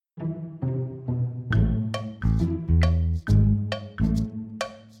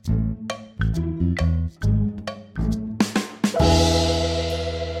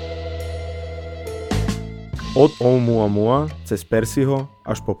Od Oumuamua cez Persieho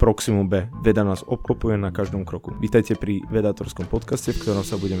až po Proximu B. Veda nás obklopuje na každom kroku. Vítajte pri vedátorskom podcaste, v ktorom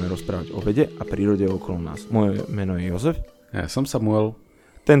sa budeme rozprávať o vede a prírode okolo nás. Moje meno je Jozef. Ja som Samuel.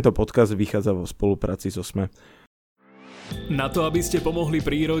 Tento podcast vychádza vo spolupráci so SME. Na to, aby ste pomohli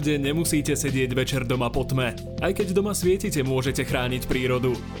prírode, nemusíte sedieť večer doma po tme. Aj keď doma svietite, môžete chrániť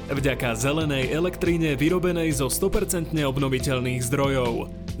prírodu. Vďaka zelenej elektríne vyrobenej zo 100% obnoviteľných zdrojov.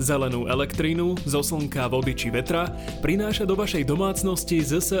 Zelenú elektrínu zo slnka, vody či vetra prináša do vašej domácnosti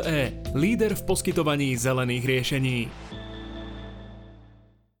ZSE, líder v poskytovaní zelených riešení.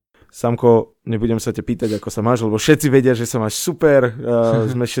 Samko, nebudem sa ťa pýtať, ako sa máš, lebo všetci vedia, že sa máš super,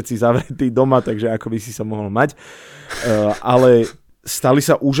 sme všetci zavretí doma, takže ako by si sa mohol mať. Ale stali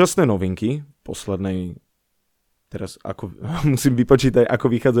sa úžasné novinky poslednej, teraz ako, musím vypočítať, ako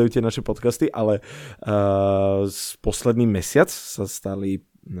vychádzajú tie naše podcasty, ale posledný mesiac sa stali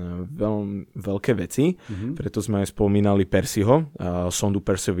veľmi veľké veci, preto sme aj spomínali Persieho, sondu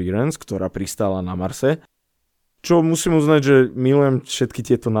Perseverance, ktorá pristála na Marse. Čo musím uznať, že milujem všetky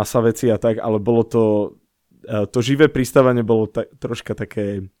tieto NASA veci a tak, ale bolo to živé pristávanie bolo troška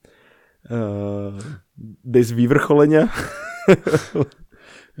také bez vyvrcholenia.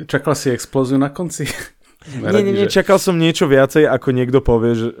 Čakal si explóziu na konci? Nie, čakal som niečo viacej, ako niekto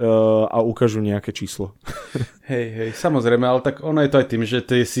povie a ukážu nejaké číslo. Hej, samozrejme, ale tak ono je to aj tým, že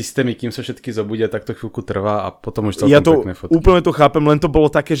tie systémy, kým sa všetky zobudia, tak to chvíľku trvá a potom už celkom pekné fotky. Úplne to chápem, len to bolo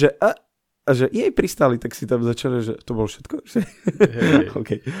také, že a že jej pristáli, tak si tam začali, že to bolo všetko. Hey.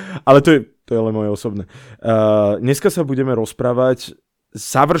 Okay. Ale to je len moje osobné. Dneska sa budeme rozprávať,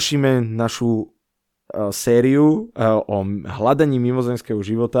 završíme našu sériu o hľadaní mimozemského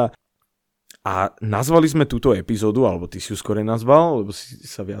života a nazvali sme túto epizódu, alebo ty si ju skôr nazval, lebo si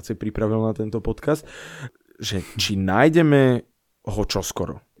sa viacej pripravil na tento podcast, že či nájdeme ho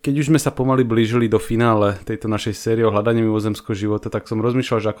čoskoro. Keď už sme sa pomaly blížili do finále tejto našej série o hľadaní mimozemského života, tak som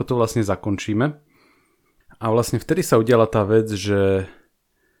rozmýšľal, že ako to vlastne zakončíme. A vlastne vtedy sa udiala tá vec, že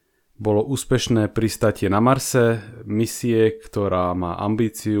bolo úspešné pristátie na Marse, misie, ktorá má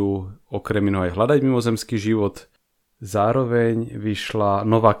ambíciu okrem iného aj hľadať mimozemský život. Zároveň vyšla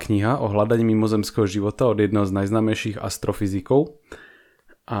nová kniha o hľadaní mimozemského života od jedného z najznámejších astrofyzikov.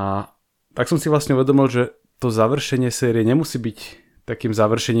 A tak som si vlastne uvedomil, že to završenie série nemusí byť takým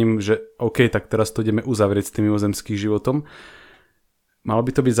završením, že OK, tak teraz to ideme uzavrieť s tým mimozemským životom. Malo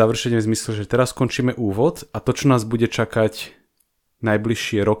by to byť završenie v zmysle, že teraz skončíme úvod a to, čo nás bude čakať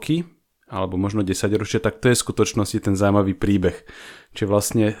najbližšie roky, alebo možno 10 ročia, tak to je v skutočnosti ten zaujímavý príbeh. Čiže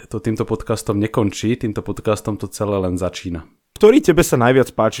vlastne to týmto podcastom nekončí, týmto podcastom to celé len začína. Ktorý tebe sa najviac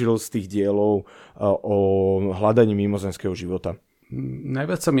páčil z tých dielov o hľadaní mimozemského života?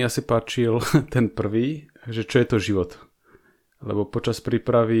 Najviac sa mi asi páčil ten prvý, že čo je to život. Lebo počas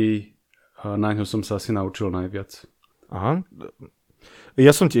prípravy na ňo som sa asi naučil najviac. Aha.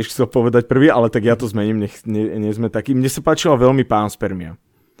 Ja som tiež chcel povedať prvý, ale tak ja to zmením, nie sme takí. Mne sa páčila veľmi Panspermia.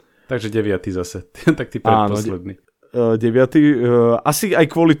 Takže 9. zase, tak ty predposledný. 9. Asi aj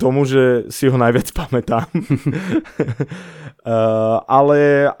kvôli tomu, že si ho najviac pamätám.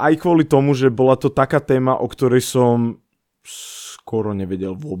 Ale aj kvôli tomu, že bola to taká téma, o ktorej som skoro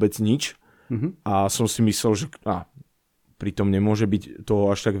nevedel vôbec nič. A som si myslel, že pritom nemôže byť toho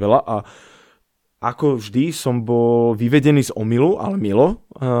až tak veľa a ako vždy som bol vyvedený z omylu, ale milo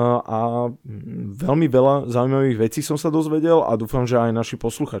a veľmi veľa zaujímavých vecí som sa dozvedel a dúfam, že aj naši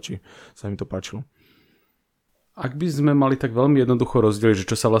posluchači sa im to páčilo. Ak by sme mali tak veľmi jednoducho rozdeliť, že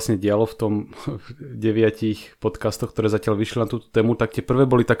čo sa vlastne dialo v tom 9 podcastoch, ktoré zatiaľ vyšli na túto tému, tak tie prvé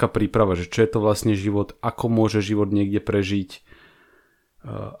boli taká príprava, že čo je to vlastne život, ako môže život niekde prežiť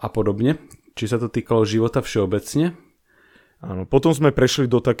a podobne. Či sa to týkalo života všeobecne. Áno, potom sme prešli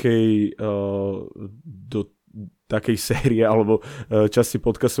do takej série alebo časti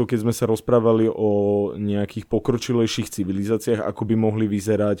podcastov, keď sme sa rozprávali o nejakých pokročilejších civilizáciách, ako by mohli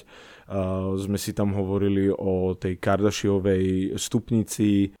vyzerať. Sme si tam hovorili o tej Kardashiovej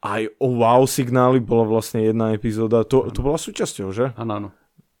stupnici. Aj o wow signály bola vlastne jedna epizóda. To bola súčasťou, že? Áno.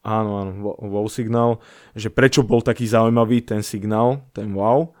 Áno, wow signál. Že prečo bol taký zaujímavý ten signál, ten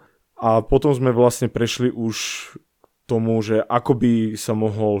wow. A potom sme vlastne prešli už tomu, že ako by sa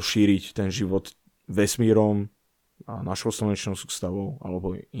mohol šíriť ten život vesmírom a našou slnečnou sústavou,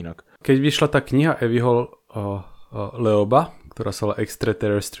 alebo inak. Keď vyšla tá kniha Eviho Leoba, ktorá sa volá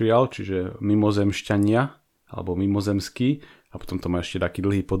Extraterrestrial, čiže mimozemšťania, alebo mimozemský, a potom to má ešte taký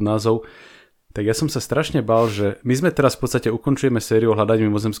dlhý podnázov, tak ja som sa strašne bál, že my sme teraz v podstate ukončujeme sériu hľadať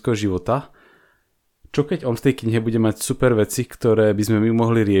mimozemského života. Čo keď on v tej knihe bude mať super veci, ktoré by sme my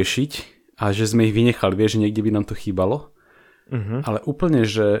mohli riešiť, a že sme ich vynechali, vieš, že niekde by nám to chýbalo. Ale úplne,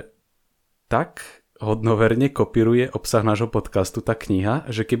 že tak hodnoverne kopíruje obsah nášho podcastu, tá kniha,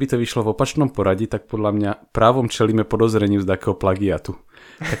 že keby to vyšlo v opačnom poradí, tak podľa mňa právom čelíme podozreniu z takého plagiatu.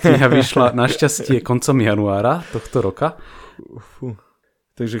 Tá kniha vyšla našťastie koncom januára tohto roka.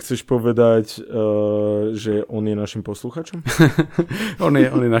 Takže chceš povedať, že on je našim posluchačom? on je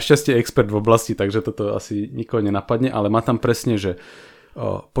našťastie expert v oblasti, takže toto asi nikoho nenapadne, ale má tam presne, že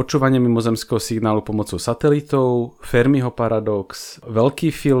počúvanie mimozemského signálu pomocou satelitov, Fermiho paradox, veľký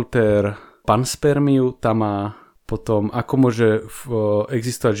filter, panspermiu tam má, potom ako môže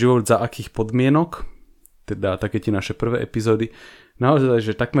existovať život za akých podmienok, teda také tie naše prvé epizódy. Naozaj,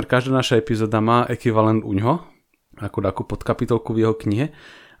 že takmer každá naša epizóda má ekvivalent uňho, ako takú podkapitolku v jeho knihe.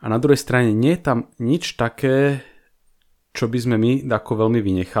 A na druhej strane nie je tam nič také, čo by sme my ako veľmi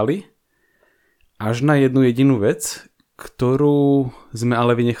vynechali, až na jednu jedinú vec, ktorú sme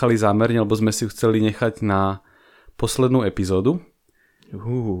ale vynechali zámerne, lebo sme si ju chceli nechať na poslednú epizódu.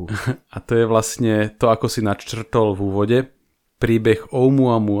 A to je vlastne to, ako si načrtol v úvode, príbeh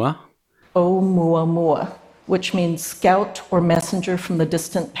Oumuamua. Oumuamua, which means scout or messenger from the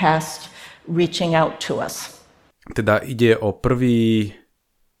distant past reaching out to us. Teda ide o prvý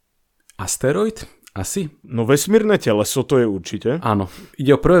asteroid, asi? No vesmírne teleso to je určite. Áno,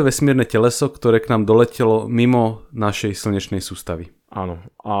 ide o prvé vesmírne teleso, ktoré k nám doletelo mimo našej slnečnej sústavy. Áno,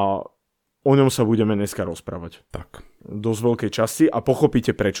 a o ňom sa budeme dneska rozprávať. Tak. Dosť veľkej časti a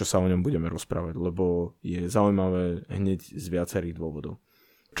pochopíte, prečo sa o ňom budeme rozprávať, lebo je zaujímavé hneď z viacerých dôvodov.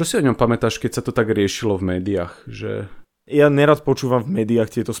 Čo si o ňom pamätáš, keď sa to tak riešilo v médiách? Že... Ja nerad počúvam v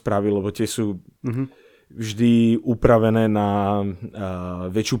médiách tieto správy, lebo tie sú vždy upravené na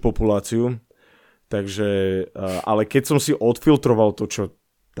väčšiu populáciu. Takže, ale keď som si odfiltroval to, čo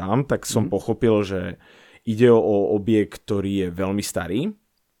tam, tak som pochopil, že ide o objekt, ktorý je veľmi starý.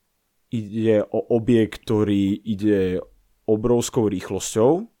 Ide o objekt, ktorý ide obrovskou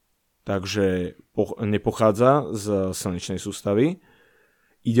rýchlosťou, takže nepochádza z slnečnej sústavy.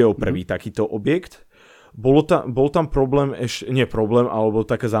 Ide o prvý takýto objekt. Bol tam problém, alebo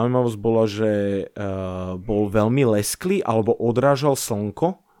taká zaujímavosť bola, že bol veľmi lesklý, alebo odrážal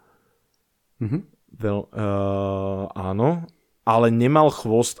slnko. Áno, ale nemal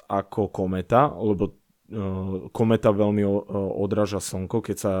chvost ako kometa, lebo kometa veľmi odráža slnko,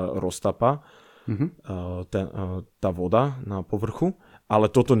 keď sa roztapa tá voda na povrchu, ale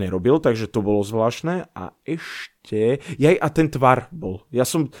toto nerobil, takže to bolo zvláštne. A ešte a ten tvar bol. Ja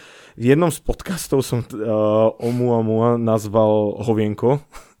som v jednom z podcastov Oumuamua nazval hovienko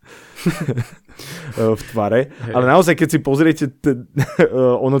v tvare, ale naozaj keď si pozriete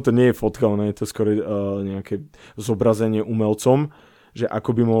ono to nie je fotka, ono je to skôr nejaké zobrazenie umelcom, že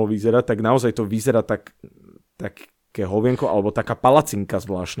ako by mohol vyzerať, tak naozaj to vyzerá také hovienko alebo taká palacinka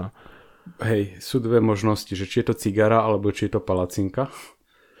zvláštna. Hej, sú dve možnosti, že či je to cigara alebo či je to palacinka.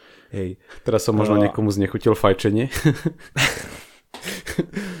 Hej. Teraz som možno niekomu znechutil fajčenie.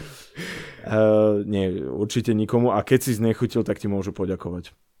 Nie, určite nikomu, a keď si znechutil, tak ti môžu poďakovať.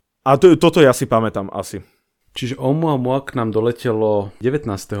 A toto ja si pamätám asi. Čiže Oumuamua k nám doletelo 19.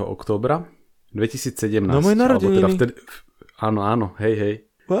 októbra 2017. No moje narodeniny. Áno, hej.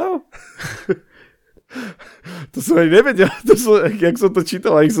 Wow. To som aj nevedel. Jak som to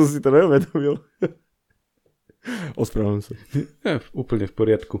čítal, ak som si to neuvedomil. Ospravedlňujem sa. Úplne v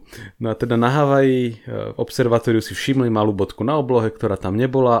poriadku. No a teda na Havaji v observatóriu si všimli malú bodku na oblohe, ktorá tam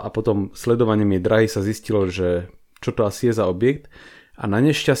nebola, a potom sledovaním jej dráhy sa zistilo, že čo to asi je za objekt. A na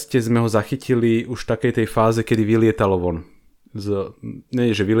nešťastie sme ho zachytili už v takej tej fáze, kedy vylietalo von.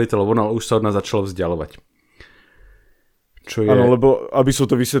 Nie, že vylietalo von, ale už sa od nás začalo vzdialovať. Áno, lebo aby som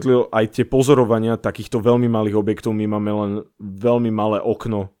to vysvetlil, aj tie pozorovania takýchto veľmi malých objektov, my máme len veľmi malé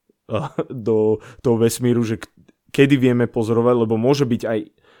okno do toho vesmíru, že kedy vieme pozorovať, lebo môže byť aj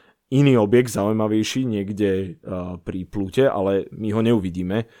iný objekt zaujímavejší niekde pri Plúte, ale my ho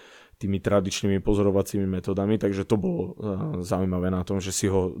neuvidíme tými tradičnými pozorovacími metodami, takže to bolo zaujímavé na tom, že si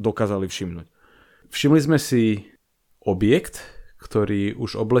ho dokázali všimnúť. Všimli sme si objekt, ktorý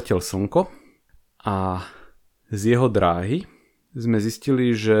už obletel Slnko, a z jeho dráhy sme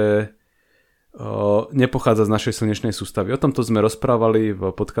zistili, že nepochádza z našej slnečnej sústavy. O tomto sme rozprávali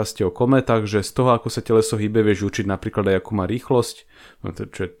v podcaste o kométach, že z toho, ako sa teleso hýbe, vieš učiť napríklad aj akú má rýchlosť,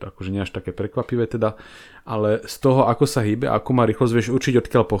 čo je akože nie až také prekvapivé teda, ale z toho, ako sa hýbe a akú má rýchlosť, vieš učiť,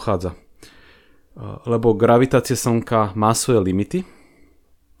 odkiaľ pochádza. Lebo gravitácia Slnka má svoje limity,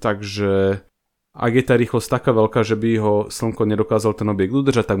 takže ak je tá rýchlosť taká veľká, že by ho Slnko nedokázal ten objekt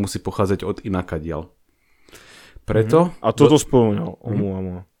udržať, tak musí pochádzať od inakadiaľ. Preto... A toto spomínal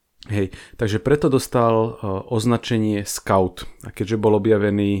Oumuamua. Hej, takže preto dostal označenie Scout. A keďže bol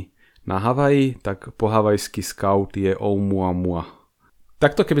objavený na Havaji, tak po havajský Scout je Oumuamua.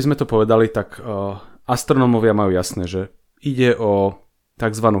 Takto keby sme to povedali, tak astronómovia majú jasné, že ide o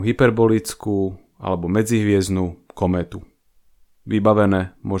tzv. Hyperbolickú alebo medzihviezdnu kométu.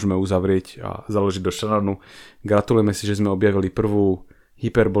 Vybavené, môžeme uzavrieť a založiť do šaranu. Gratulujeme si, že sme objavili prvú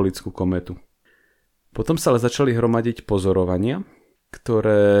hyperbolickú kométu. Potom sa ale začali hromadiť pozorovania,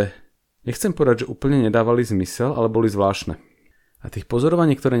 ktoré, nechcem povedať, že úplne nedávali zmysel, ale boli zvláštne. A tých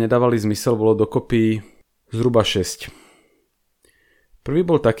pozorovaní, ktoré nedávali zmysel, bolo dokopy zhruba 6. Prvý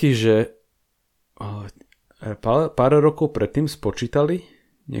bol taký, že pár rokov predtým spočítali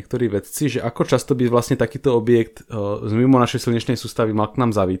niektorí vedci, že ako často by vlastne takýto objekt z mimo našej slnečnej sústavy mal k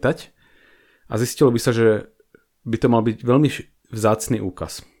nám zavítať a zistilo by sa, že by to mal byť veľmi vzácny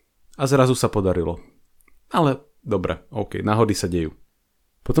úkaz. A zrazu sa podarilo. Ale dobre, OK, náhody sa dejú.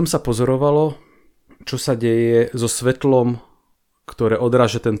 Potom sa pozorovalo, čo sa deje so svetlom, ktoré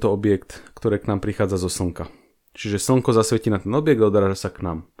odráža tento objekt, ktoré k nám prichádza zo slnka. Čiže slnko zasvietí na ten objekt a odráža sa k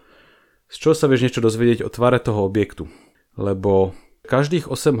nám. Z čoho sa vieš niečo dozvedieť o tvare toho objektu? Lebo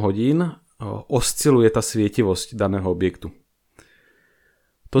každých 8 hodín osciluje tá svietivosť daného objektu.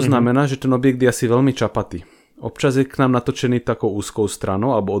 To znamená, že ten objekt je asi veľmi čapatý. Občas je k nám natočený takou úzkou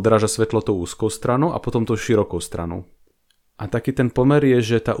stranou, alebo odráža svetlo tou úzkou stranou a potom tou širokou stranou. A taký ten pomer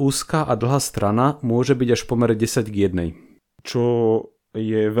je, že tá úzka a dlhá strana môže byť až v pomere 10:1. Čo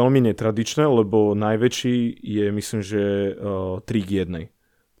je veľmi netradičné, lebo najväčší je, myslím, že 3:1.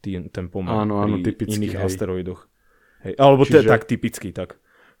 Ten pomer áno, pri typicky, iných hej. asteroidoch. Hej, alebo to je tak typický, tak.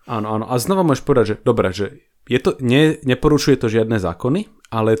 Áno. A znova môžeš povedať, že dobre, že neporušuje to žiadne zákony,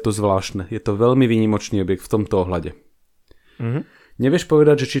 ale je to zvláštne. Je to veľmi výnimočný objekt v tomto ohľade. Nevieš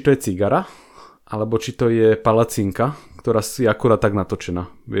povedať, že či to je cigara, alebo či to je palacinka, ktorá si akurát tak natočená.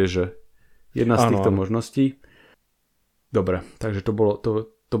 Vieš, že jedna z týchto možností. Dobre, takže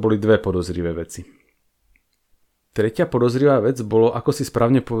to boli dve podozrivé veci. Tretia podozrivá vec bolo, ako si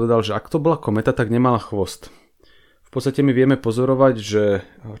správne povedal, že ak to bola kometa, tak nemala chvost. V podstate my vieme pozorovať, že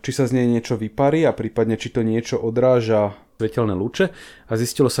či sa z nej niečo vyparí a prípadne či to niečo odráža svetelné lúče a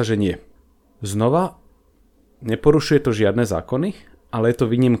zistilo sa, že nie. Znova, neporušuje to žiadne zákony, ale je to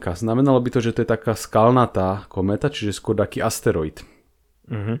výnimka. Znamenalo by to, že to je taká skalnatá kométa, čiže skôr taký asteroid.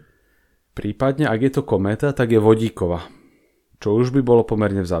 Prípadne, ak je to kométa, tak je vodíková, čo už by bolo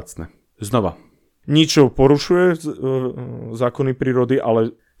pomerne vzácne. Znova. Niečo porušuje zákony prírody,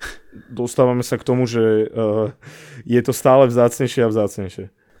 ale dostávame sa k tomu, že je to stále vzácnejšie a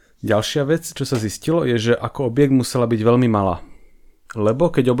vzácnejšie. Ďalšia vec, čo sa zistilo, je, že ako objekt musela byť veľmi malá. Lebo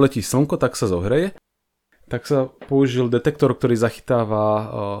keď obletí slnko, tak sa zohreje, tak sa použil detektor, ktorý zachytáva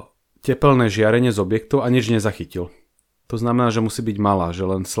tepelné žiarenie z objektov a nič nezachytil. To znamená, že musí byť malá, že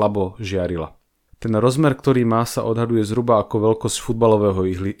len slabo žiarila. Ten rozmer, ktorý má, sa odhaduje zhruba ako veľkosť futbalového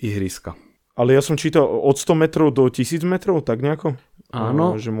ihriska. Ale ja som čítal od 100 metrov do 1000 metrov, tak nejako?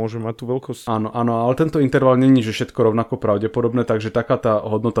 Áno. Že môže mať tú veľkosť. Áno, ale tento interval není, že všetko rovnako pravdepodobné, takže taká tá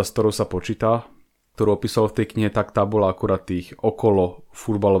hodnota, s ktorou sa počíta, ktorú opísal v tej knihe, tak tá bola akurát tých okolo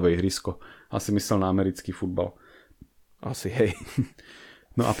futbalové ihrisko. Asi myslel na americký futbal. Asi, hej.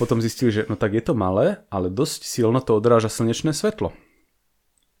 No a potom zistili, že no tak je to malé, ale dosť silno to odráža slnečné svetlo.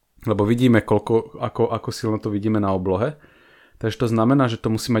 Lebo vidíme, ako silno to vidíme na oblohe. Takže to znamená, že to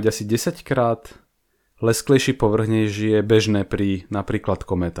musí mať asi 10 krát lesklejší povrch, než je bežné pri napríklad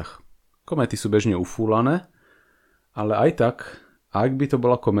kométach. Kométy sú bežne ufúlané, ale aj tak, ak by to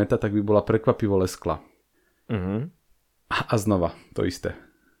bola kométa, tak by bola prekvapivo lesklá. A znova to isté.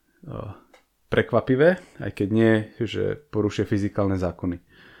 Prekvapivé, aj keď nie, že porušuje fyzikálne zákony.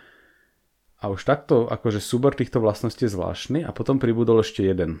 A už takto, akože súbor týchto vlastností je zvláštny a potom pribudol ešte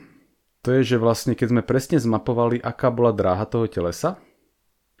jeden. To je, že vlastne keď sme presne zmapovali, aká bola dráha toho telesa,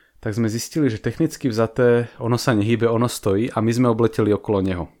 tak sme zistili, že technicky vzaté ono sa nehýbe, ono stojí a my sme obleteli okolo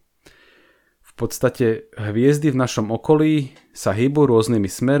neho. V podstate hviezdy v našom okolí sa hýbu rôznymi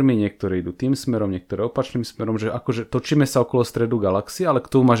smermi, niektoré idú tým smerom, niektoré opačným smerom, že akože točíme sa okolo stredu galaxie, ale k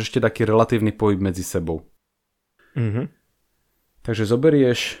tomu máš ešte taký relatívny pohyb medzi sebou. Takže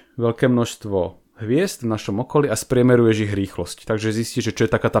zoberieš veľké množstvo hviezd v našom okolí a spriemeruješ ich rýchlosť. Takže zistíš, že čo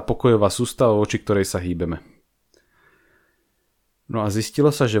je taká tá pokojová sústava, voči ktorej sa hýbeme. No a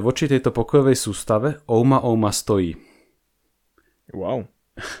zistilo sa, že voči tejto pokojovej sústave Ouma stojí. Wow.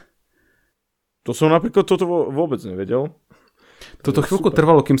 To som napríklad toto vôbec nevedel. Toto chvíľku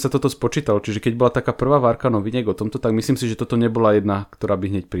trvalo, kým sa toto spočítalo. Čiže keď bola taká prvá várka noviniek o tomto, tak myslím si, že toto nebola jedna, ktorá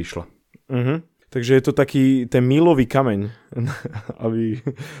by hneď prišla. Takže je to taký ten mílový kameň, aby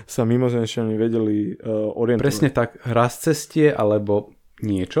sa mimozemšťania vedeli orientovať. Presne tak, hra z cestie alebo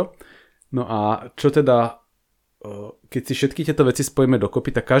niečo. No a čo teda, keď si všetky tieto veci spojíme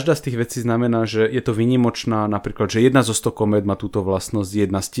dokopy, tak každá z tých vecí znamená, že je to výnimočná, napríklad, že jedna zo 100 komét má túto vlastnosť,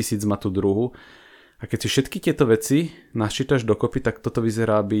 jedna z 1000 má tú druhú. A keď si všetky tieto veci načítaš dokopy, tak toto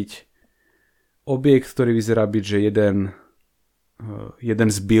vyzerá byť objekt, ktorý vyzerá byť, že jeden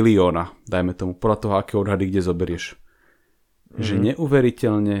z bilióna, dajme tomu, podľa toho, aké odhady kde zoberieš. Že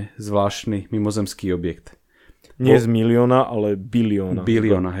neuveriteľne zvláštny mimozemský objekt. Nie z milióna, ale bilióna.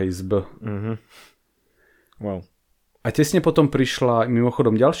 Bilióna, hej, z B. Wow. A tesne potom prišla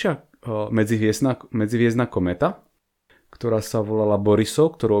mimochodom ďalšia medzihviezdna kometa, ktorá sa volala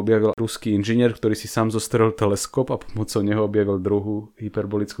Borisov, ktorú objavil ruský inžinier, ktorý si sám zostrel teleskop a pomocou neho objavil druhú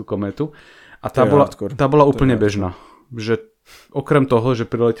hyperbolickú kometu. A tá bola úplne bežná. Že okrem toho, že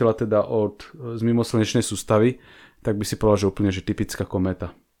priletela teda z mimoslnečnej sústavy, tak by si povedal, že úplne že typická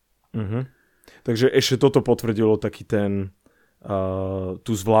kométa. Takže ešte toto potvrdilo taký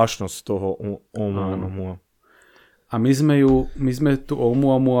tú zvláštnosť toho Oumuamua. A my sme tu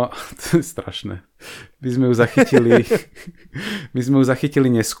Oumuamua, to je strašné, my sme ju zachytili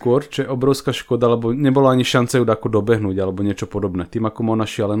neskôr, čo je obrovská škoda, lebo nebola ani šanca ju ako dobehnúť, alebo niečo podobné. Tým, ako má ona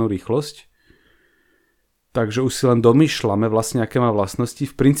šialenú rýchlosť. Takže už si len domýšľame vlastne, aké má vlastnosti.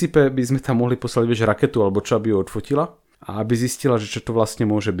 V princípe by sme tam mohli poslať raketu, alebo čo, aby ju odfotila a aby zistila, že čo to vlastne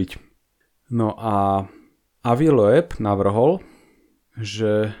môže byť. No a Avi Loeb navrhol,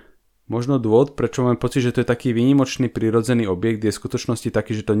 že možno dôvod, prečo máme pocit, že to je taký výnimočný prírodzený objekt, je v skutočnosti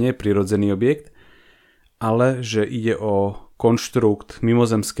taký, že to nie je prírodzený objekt, ale že ide o konštrukt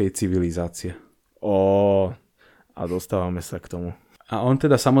mimozemskej civilizácie. A dostávame sa k tomu. A on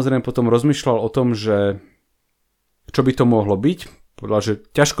teda samozrejme potom rozmýšľal o tom, že čo by to mohlo byť. Povedal, že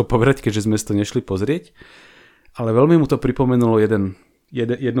ťažko povedať, keďže sme si to nešli pozrieť, ale veľmi mu to pripomenulo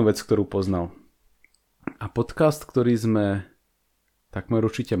jednu vec, ktorú poznal. A podcast, ktorý sme takmer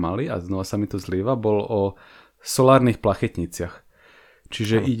určite mali, a znova sa mi to zlieva, bol o solárnych plachetniciach.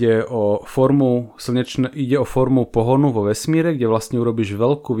 Čiže ide o formu pohonu vo vesmíre, kde vlastne urobíš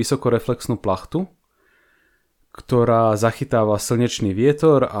veľkú vysokoreflexnú plachtu, ktorá zachytáva slnečný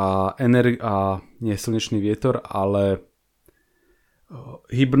vietor nie slnečný vietor, ale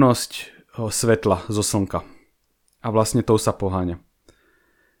hybnosť svetla zo slnka. A vlastne tou sa poháňa.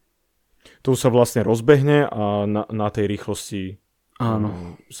 To sa vlastne rozbehne a na tej rýchlosti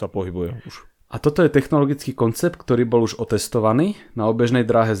sa pohybuje už. A toto je technologický koncept, ktorý bol už otestovaný na obežnej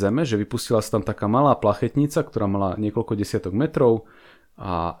dráhe Zeme, že vypustila sa tam taká malá plachetnica, ktorá mala niekoľko desiatok metrov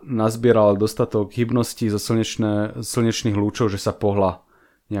a nazbierala dostatok hybnosti zo slnečných lúčov, že sa pohla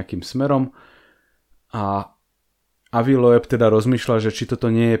nejakým smerom. A Avi Loeb teda rozmýšľa, že či toto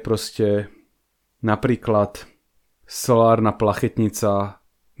nie je proste napríklad solárna plachetnica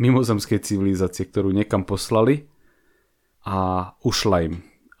mimozemskej civilizácie, ktorú niekam poslali a ušla im.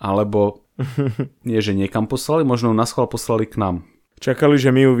 Alebo nie, že niekam poslali, možno naschvál poslali k nám. Čakali,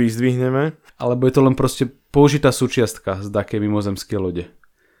 že my ju vyzdvihneme? Alebo je to len proste použitá súčiastka z takej mimozemskej lode.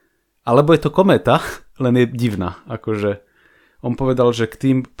 Alebo je to kométa, len je divná. Akože on povedal, že k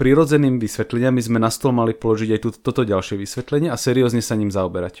tým prirodzeným vysvetleniam my sme na stôl mali položiť aj toto ďalšie vysvetlenie a seriózne sa ním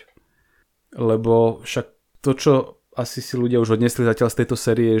zaoberať. Lebo však to, čo asi si ľudia už odnesli zatiaľ z tejto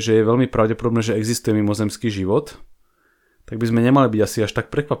série, že je veľmi pravdepodobné, že existuje mimozemský život, tak by sme nemali byť asi až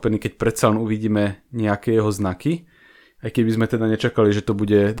tak prekvapení, keď predsa len uvidíme nejaké jeho znaky, aj keď by sme teda nečakali, že to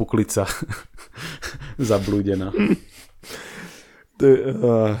bude puklica zablúdená.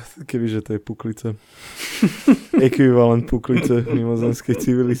 Kebyže to je puklica. Ekvivalent puklice mimozemskej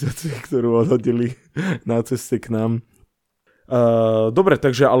civilizácie, ktorú odhodili na ceste k nám. Dobre,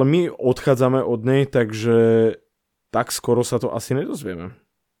 takže ale my odchádzame od nej, takže tak skoro sa to asi nedozvieme.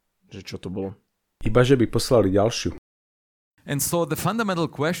 Že čo to bolo. Iba, že by poslali ďalšiu. And so the fundamental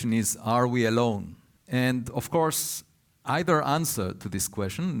question is, are we alone? And of course, either answer to this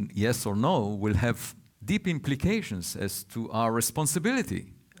question, yes or no, will have deep implications as to our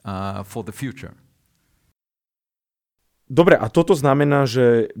responsibility for the future. Dobre, a toto znamená,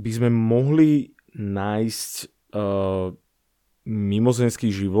 že by sme mohli nájsť mimozemský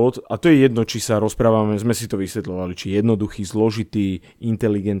život, a to je jedno, či sa rozprávame, sme si to vysvetľovali, či jednoduchý, zložitý,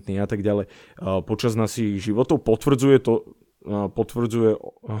 inteligentný a tak ďalej. Počas našich životov potvrdzuje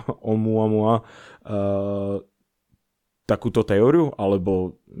Oumuamua takúto teóriu,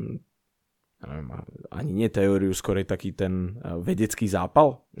 alebo neviem, ani nie teóriu, skôr taký ten vedecký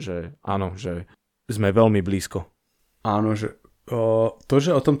zápal, že áno, že sme veľmi blízko. Áno, že to,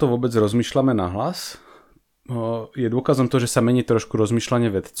 že o tomto vôbec rozmýšľame nahlas, je dôkazom to, že sa mení trošku rozmýšľanie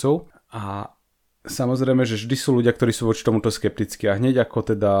vedcov a samozrejme, že vždy sú ľudia, ktorí sú voči tomuto skeptickí a hneď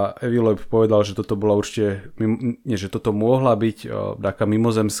ako teda Avi Loeb povedal, že toto bola určite, že toto mohla byť taká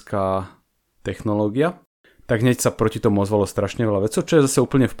mimozemská technológia, tak hneď sa proti tomu ozvalo strašne veľa vecov, čo je zase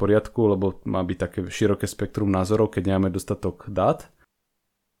úplne v poriadku, lebo má byť také široké spektrum názorov, keď nemáme dostatok dát.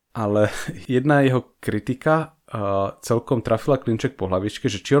 ale jedna jeho kritika celkom trafila klinček po hlavičke,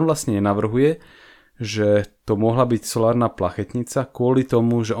 že či on vlastne nenavrhuje, že to mohla byť solárna plachetnica kvôli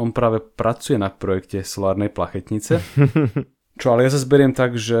tomu, že on práve pracuje na projekte solárnej plachetnice. Čo ale ja sa zberiem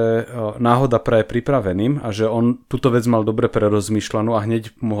tak, že náhoda práve pripraveným a že on túto vec mal dobre prerozmýšľanú a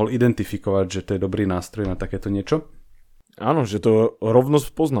hneď mohol identifikovať, že to je dobrý nástroj na takéto niečo. Áno, že to rovno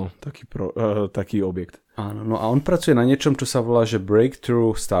spoznal taký objekt. Áno, no a on pracuje na niečom, čo sa volá, že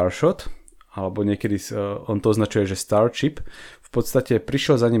Breakthrough Starshot, alebo niekedy on to označuje, že Starship. V podstate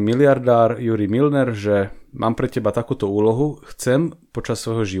prišiel za ním miliardár Yuri Milner, že mám pre teba takúto úlohu, chcem počas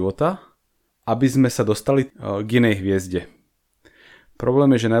svojho života, aby sme sa dostali k inej hviezde.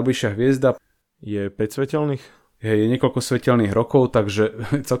 Problém je, že najbližšia hviezda je 5 svetelných? Je niekoľko svetelných rokov, takže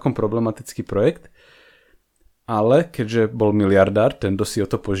celkom problematický projekt. Ale keďže bol miliardár, ten, kto si o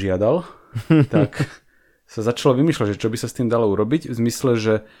to požiadal, tak sa začalo vymýšľať, že čo by sa s tým dalo urobiť. V zmysle,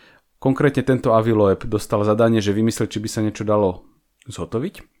 že konkrétne tento Avi Loeb dostal zadanie, že vymyslel, či by sa niečo dalo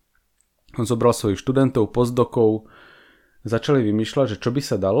zhotoviť. On zobral svojich študentov, postdokov, začali vymýšľať, že čo by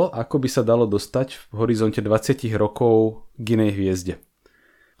sa dalo, ako by sa dalo dostať v horizonte 20 rokov k inej hviezde.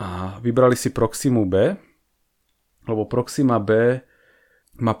 A vybrali si Proximu B, lebo Proxima B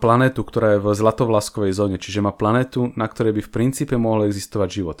má planétu, ktorá je v zlatovlaskovej zóne, čiže má planétu, na ktorej by v princípe mohol existovať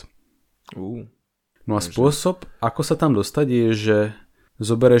život. No a spôsob, ako sa tam dostať, je, že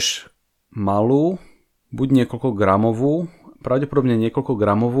zobereš malú, buď niekoľko gramovú, pravdepodobne niekoľko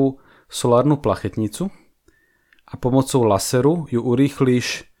gramovú solárnu plachetnicu a pomocou laseru ju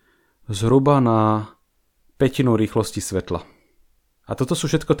urýchliš zhruba na 1/5 rýchlosti svetla. A toto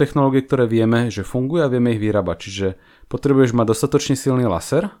sú všetko technológie, ktoré vieme, že fungujú a vieme ich vyrábať. Čiže potrebuješ mať dostatočne silný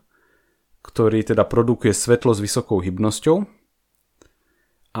laser, ktorý teda produkuje svetlo s vysokou hybnosťou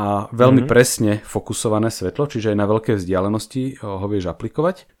a veľmi presne fokusované svetlo, čiže aj na veľké vzdialenosti ho vieš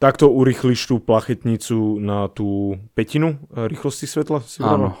aplikovať. Takto urýchliš tú plachetnicu na tú 1/5 rýchlosti svetla?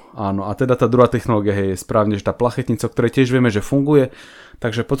 Áno. A teda tá druhá technológia je správne, že tá plachetnica, o ktorej tiež vieme, že funguje.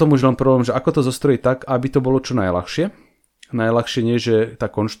 Takže potom už len problém, že ako to zostrojiť tak, aby to bolo čo najľahšie. Najľahšie nie, že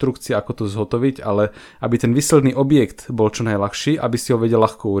tá konštrukcia, ako to zhotoviť, ale aby ten výsledný objekt bol čo najľahší, aby si ho vedel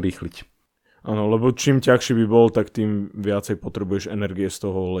ľahko urýchliť. Áno, lebo čím ťažší by bol, tak tým viacej potrebuješ energie z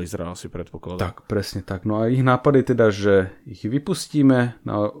toho lasera, asi predpokladám. Tak, presne tak. No a ich nápad je teda, že ich vypustíme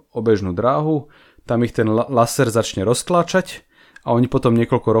na obežnú dráhu, tam ich ten laser začne roztláčať a oni potom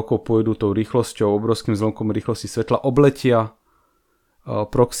niekoľko rokov pôjdu tou rýchlosťou, obrovským zlomkom rýchlosti svetla, obletia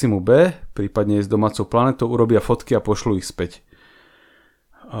Proximu B, prípadne s domácou planetou, urobia fotky a pošlú ich späť.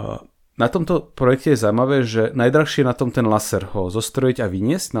 Na tomto projekte je zaujímavé, že najdrahšie je na tom ten laser ho zostrojiť a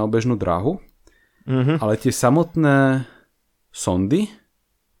vyniesť na obežnú dráhu, ale tie samotné sondy,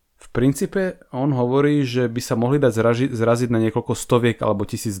 v princípe on hovorí, že by sa mohli dať zraziť na niekoľko stoviek alebo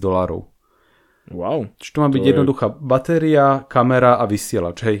 $1000. Wow. Čiže to má byť jednoduchá batéria, kamera a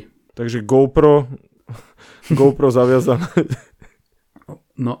vysielač, hej. Takže GoPro zaviazané.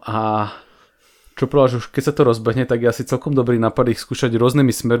 No a čo povedal, že keď sa to rozbehne, tak je asi celkom dobrý nápad ich skúšať rôznymi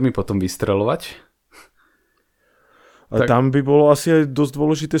smermi potom vystreľovať. Tak... Tam by bolo asi aj dosť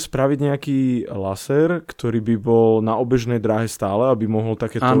dôležité spraviť nejaký laser, ktorý by bol na obežnej dráhe stále, aby mohol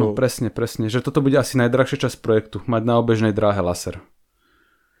takéto... Áno, presne. Že toto bude asi najdrahšia časť projektu, mať na obežnej dráhe laser.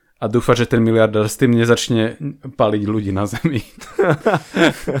 A dúfam, že ten miliardár s tým nezačne paliť ľudí na Zemi.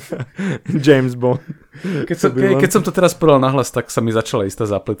 James Bond. Keď som to teraz povedal nahlas, tak sa mi začala istá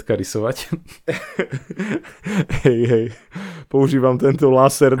zápletka rysovať. Hej. Používam tento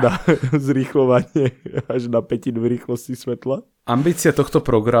laser na zrýchlovanie až na 1/5 rýchlosti svetla. Ambícia tohto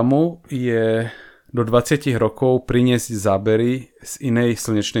programu je do 20 rokov priniesť zábery z inej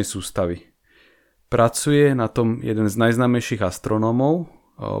slnečnej sústavy. Pracuje na tom jeden z najznámejších astronómov.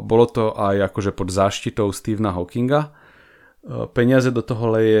 Bolo to aj akože pod záštitou Stephena Hawkinga. Peniaze do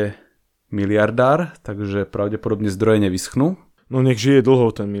toho leje miliardár, takže pravdepodobne zdroje nevyschnú. No nech žije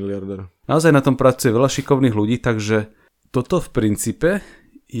dlho ten miliardár. Naozaj na tom pracuje veľa šikovných ľudí, takže toto v princípe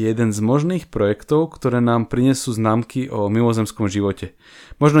je jeden z možných projektov, ktoré nám prinesú známky o mimozemskom živote.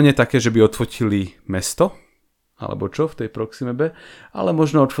 Možno nie také, že by odfotili mesto, alebo čo v tej Proxime B, ale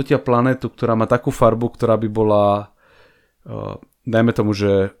možno odfotia planétu, ktorá má takú farbu, ktorá by bola... dajme tomu,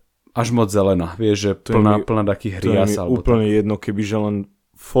 že až moc zelená. Vieš, že plná takých hrias. To je mi úplne jedno, kebyže len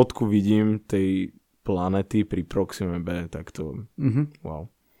fotku vidím tej planety pri Proxime B, tak to...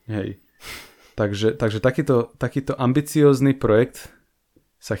 Wow. Hej. Takže takýto ambiciózny projekt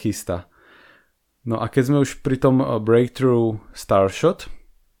sa chystá. No a keď sme už pri tom Breakthrough Starshot,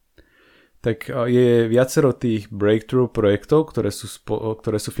 tak je viacero tých Breakthrough projektov,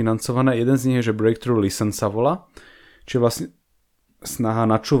 ktoré sú financované. Jeden z nich je, že Breakthrough Listen sa volá. Čiže vlastne snaha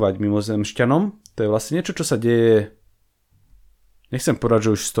načúvať mimozemšťanom. To je vlastne niečo, čo sa deje, nechcem povedať,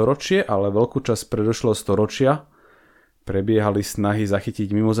 že už storočie, ale veľkú časť predošlého storočia prebiehali snahy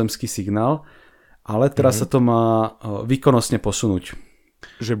zachytiť mimozemský signál, ale teraz sa to má výkonnostne posunúť.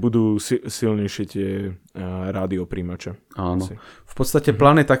 Že budú silnejšie tie rádiopríjimače. Áno. V podstate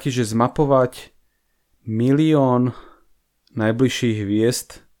plán je taký, že zmapovať 1 000 000 najbližších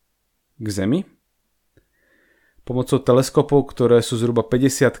hviezd k Zemi pomocou teleskopov, ktoré sú zhruba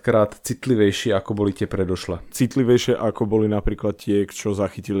 50 krát citlivejšie, ako boli tie predošle. Citlivejšie, ako boli napríklad tie, čo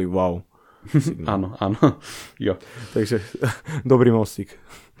zachytili wow. Áno. Jo. Takže dobrý mostík.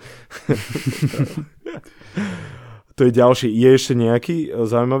 To je ďalší. Je ešte nejaký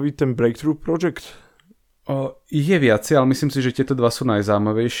zaujímavý ten Breakthrough Project? Je viacej, ale myslím si, že tieto dva sú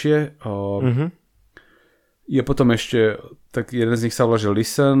najzaujímavejšie. Je potom ešte, tak jeden z nich sa volá, že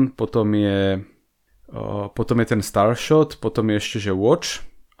Listen, potom je ten Starshot, potom je ešte, že Watch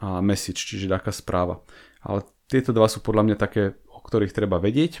a Message, čiže taká správa. Ale tieto dva sú podľa mňa také, o ktorých treba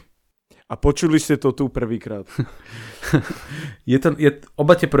vedieť. A počuli ste to tu prvýkrát?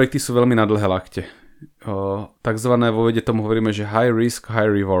 Oba tie projekty sú veľmi na dlhé lakte. Takzvané vo vede tomu hovoríme, že high risk,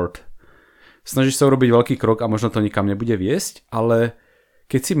 high reward. Snažíš sa urobiť veľký krok a možno to nikam nebude viesť, ale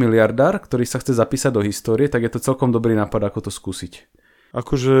keď si miliardár, ktorý sa chce zapísať do histórie, tak je to celkom dobrý nápad, ako to skúsiť.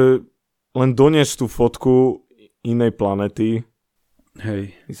 Akože len doniesť tú fotku inej planety.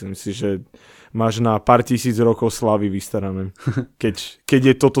 Hej. Myslím si, že máš na pár tisíc rokov slávy vystarané. Keď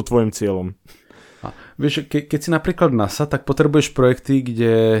je toto tvojim cieľom. A vieš, keď si napríklad NASA, tak potrebuješ projekty,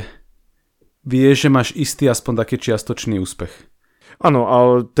 kde vieš, že máš istý aspoň taký čiastočný úspech. Áno,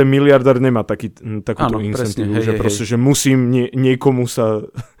 ale ten miliardár nemá takúto incentívu, že proste, že musím niekomu sa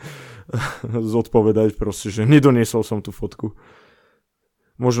zodpovedať, proste, že nedoniesol som tú fotku.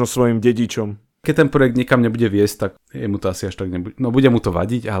 Možno svojim dedičom. Keď ten projekt nikam nebude viesť, tak mu to asi až tak nebude. No bude mu to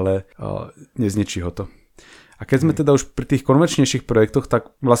vadiť, ale nezničí ho to. A keď sme teda už pri tých konvenčnejších projektoch, tak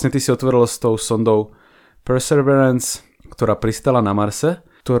vlastne ty si otvoril s tou sondou Perseverance, ktorá pristala na Marse,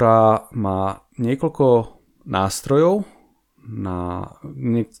 ktorá má niekoľko nástrojov,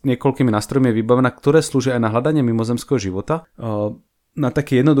 niekoľkými nástrojmi je vybavená, ktoré slúžia aj na hľadanie mimozemského života. Na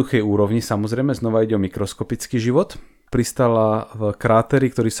takej jednoduchej úrovni, samozrejme, znova ide o mikroskopický život. Pristala v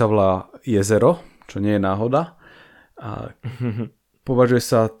kráteri, ktorý sa volá Jezero, čo nie je náhoda. A považuje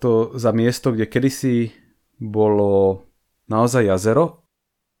sa to za miesto, kde kedysi bolo naozaj jazero.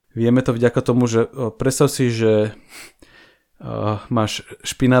 Vieme to vďaka tomu, že predstav si, že máš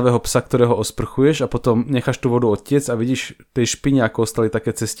špinavého psa, ktorého osprchuješ a potom necháš tú vodu odtiec a vidíš tej špine, ako ostali také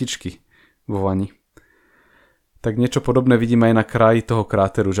cestičky vo vani. Tak niečo podobné vidíme aj na kraji toho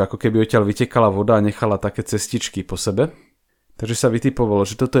kráteru, že ako keby odtiaľ vytekala voda a nechala také cestičky po sebe. Takže sa vytipovalo,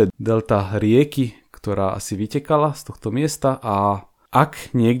 že toto je delta rieky, ktorá asi vytekala z tohto miesta a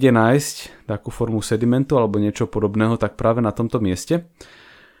ak niekde nájsť takú formu sedimentu alebo niečo podobného, tak práve na tomto mieste.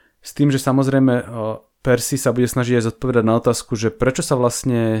 S tým, že samozrejme Percy sa bude snažiť aj zodpovedať na otázku, že prečo sa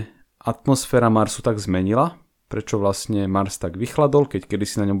vlastne atmosféra Marsu tak zmenila, prečo vlastne Mars tak vychladol, keď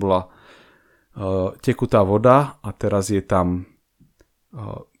kedysi na ňom bola tekutá voda a teraz je tam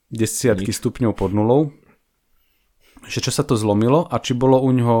desiatky stupňov pod nulou. Že čo sa to zlomilo a či bolo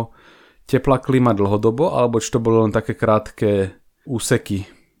u ňoho teplá klíma dlhodobo, alebo či to bolo len také krátke úseky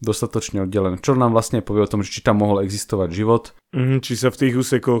dostatočne oddelené. Čo nám vlastne povie o tom, či tam mohol existovať život. Či sa v tých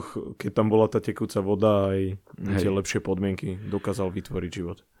úsekoch, keď tam bola tá tekúca voda aj tie lepšie podmienky, dokázal vytvoriť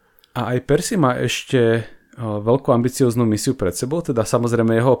život. A aj Percy má ešte veľkú ambicióznu misiu pred sebou, teda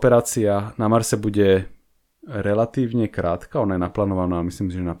samozrejme jeho operácia na Marse bude relatívne krátka, ona je naplánovaná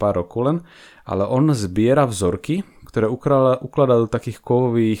myslím, že na pár rokov len, ale on zbiera vzorky, ktoré ukladá do takých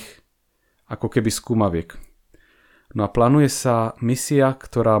kovových ako keby skúmaviek. No a plánuje sa misia,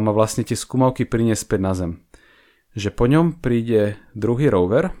 ktorá má vlastne tie skúmavky priniesť späť na Zem. Že po ňom príde druhý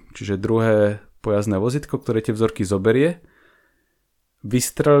rover, čiže druhé pojazdné vozítko, ktoré tie vzorky zoberie,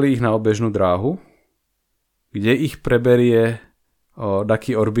 vystrelí ich na obežnú dráhu, kde ich preberie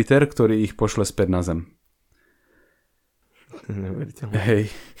taký orbiter, ktorý ich pošle späť na Zem. Neuveriteľné. Hej.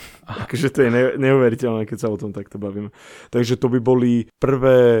 Takže to je neuveriteľné, keď sa o tom takto bavíme. Takže to by boli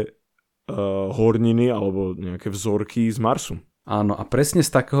prvé horniny alebo nejaké vzorky z Marsu. Áno, a presne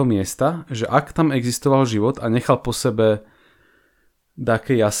z takého miesta, že ak tam existoval život a nechal po sebe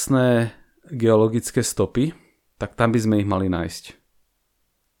také jasné geologické stopy, tak tam by sme ich mali nájsť.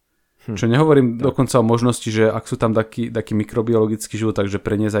 Čo nehovorím dokonca o možnosti, že ak sú tam taký mikrobiologický život, takže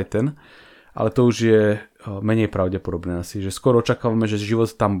preniesť aj ten, ale to už je menej pravdepodobné asi, že skoro očakávame, že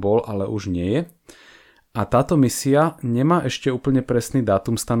život tam bol, ale už nie je. A táto misia nemá ešte úplne presný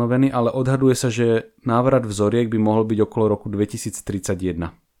dátum stanovený, ale odhaduje sa, že návrat vzoriek by mohol byť okolo roku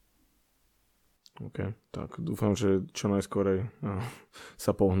 2031. OK, tak dúfam, že čo najskorej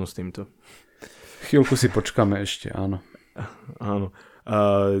sa pohnú s týmto. Chvíľku si počkáme ešte, áno. Áno.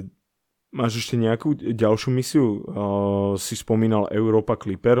 Máš ešte nejakú ďalšiu misiu? Si spomínal Europa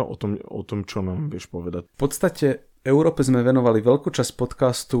Clipper, o tom čo nám vieš povedať? V podstate Európe sme venovali veľkú časť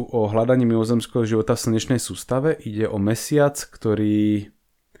podcastu o hľadaní mimozemského života v slnečnej sústave. Ide o mesiac, ktorý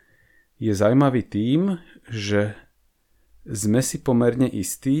je zaujímavý tým, že sme si pomerne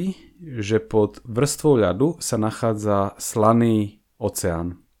istí, že pod vrstvou ľadu sa nachádza slaný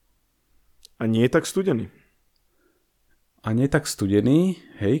oceán. A nie je tak studený.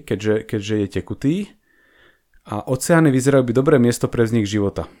 Hej, keďže je tekutý. A oceány vyzerajú byť dobré miesto pre vznik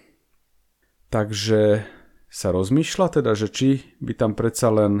života. Takže sa rozmýšľa teda, že či by tam predsa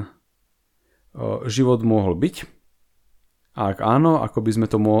len život mohol byť. A ak áno, ako by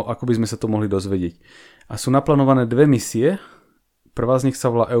sme sa to mohli dozvedieť. A sú naplánované 2 misie. Prvá z nich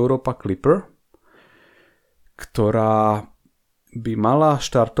sa volá Europa Clipper, ktorá by mala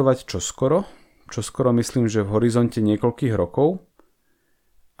štartovať čoskoro. Čoskoro myslím, že v horizonte niekoľkých rokov.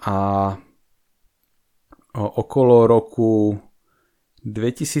 A okolo roku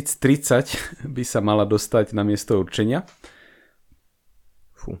 2030 by sa mala dostať na miesto určenia.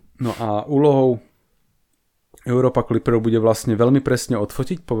 No a úlohou Europa Clipperov bude vlastne veľmi presne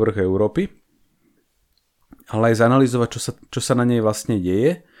odfotiť povrch Európy, ale aj zanalizovať, čo sa na nej vlastne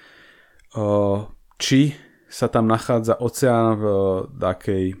deje, či sa tam nachádza oceán v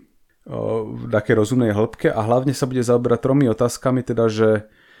takej rozumnej hĺbke a hlavne sa bude zaoberať 3 otázkami, teda že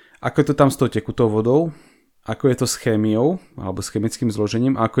ako je to tam s tou tekutou vodou, ako je to s chémiou, alebo s chemickým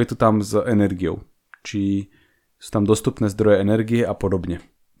zložením, a ako je to tam s energiou. Či sú tam dostupné zdroje energie a podobne.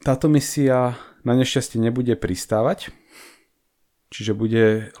 Táto misia na nešťastie nebude pristávať, čiže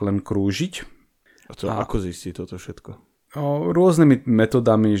bude len krúžiť. A ako zistí toto všetko? Rôznymi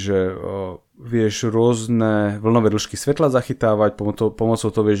metodami, že vieš rôzne vlnové dĺžky svetla zachytávať, pomocou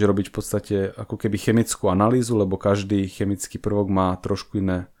to vieš robiť v podstate ako keby chemickú analýzu, lebo každý chemický prvok má trošku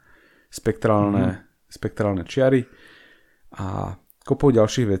iné spektrálne čiary a kopou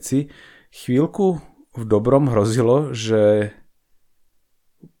ďalších vecí. Chvíľku v dobrom hrozilo, že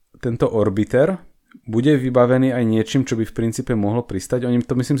tento orbiter bude vybavený aj niečím, čo by v princípe mohlo pristať. Oni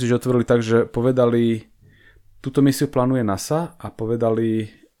to myslím si, že otvorili tak, že povedali, túto misiu plánuje NASA a povedali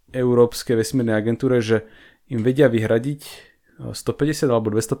Európskej vesmírnej agentúre, že im vedia vyhradiť 150 alebo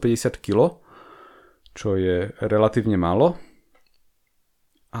 250 kg, čo je relatívne málo,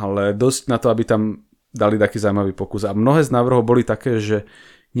 ale dosť na to, aby tam dali taký zaujímavý pokus. A mnohé z návrhov boli také, že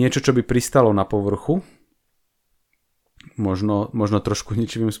niečo, čo by pristalo na povrchu, možno trošku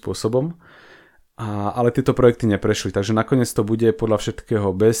ničivým spôsobom, ale tieto projekty neprešli. Takže nakoniec to bude podľa všetkého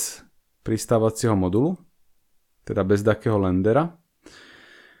bez pristávacieho modulu, teda bez takého landera.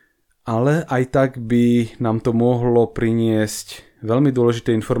 Ale aj tak by nám to mohlo priniesť veľmi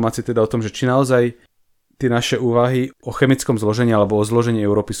dôležité informácie teda o tom, že či naozaj tie naše úvahy o chemickom zložení alebo o zložení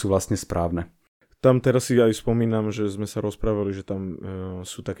Európy sú vlastne správne. Tam teraz si aj spomínam, že sme sa rozprávali, že tam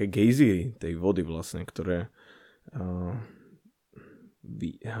sú také gejzíry tej vody vlastne, ktoré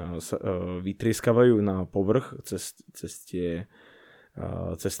vytrieskavajú na povrch cez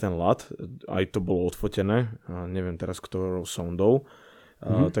ten ľad. Aj to bolo odfotené, neviem teraz ktorou sondou.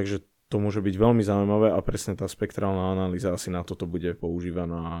 Takže to môže byť veľmi zaujímavé a presne tá spektrálna analýza asi na toto bude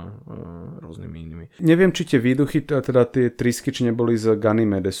používaná rôznymi inými. Neviem, či tie výduchy, teda tie trysky, či neboli z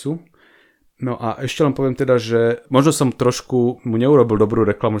Ganymedesu. No a ešte len poviem teda, že možno som trošku mu neurobil dobrú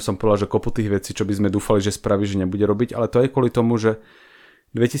reklamu, že som povedal, že kopu tých vecí, čo by sme dúfali, že spraví, že nebude robiť, ale to je kvôli tomu, že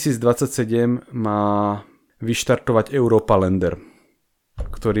 2027 má vyštartovať Europa Lander,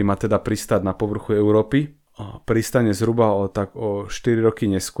 ktorý má teda pristáť na povrchu Európy. Pristane zhruba o 4 roky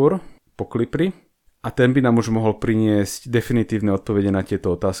neskôr po Clipperi a ten by nám už mohol priniesť definitívne odpovede na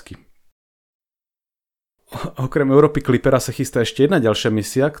tieto otázky. Okrem Európy Clippera sa chystá ešte jedna ďalšia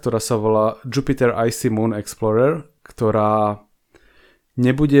misia, ktorá sa volá Jupiter Icy Moon Explorer, ktorá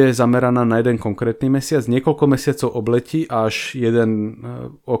nebude zameraná na jeden konkrétny mesiac, niekoľko mesiacov obletí, až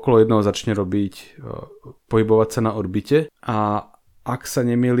okolo jedného začne pohybovať sa na orbite a ak sa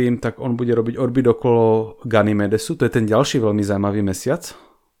nemýlim, tak on bude robiť orbit okolo Ganymedesu, to je ten ďalší veľmi zaujímavý mesiac,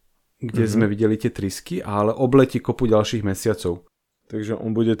 kde sme videli tie trysky, ale obletí kopu ďalších mesiacov. Takže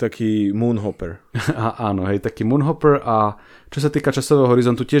on bude taký moonhopper. Áno, hej, taký moonhopper a čo sa týka časového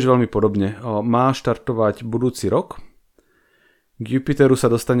horizontu tiež veľmi podobne. Má štartovať budúci rok. K Jupiteru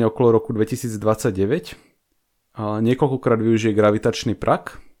sa dostane okolo roku 2029. Niekoľkokrát využije gravitačný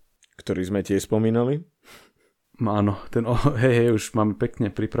prak. Ktorý sme tiež spomínali. Áno, už máme pekne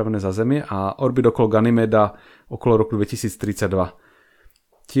pripravené za Zemi a orbit okolo Ganymeda okolo roku 2032.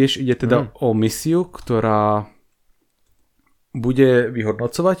 Tiež ide teda o misiu, ktorá bude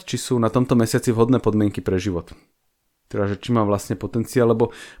vyhodnocovať, či sú na tomto mesiaci vhodné podmienky pre život. Teda, že či má vlastne potenciál,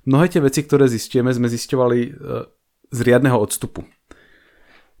 lebo mnohé tie veci, ktoré zistíme, sme zisťovali z riadneho odstupu.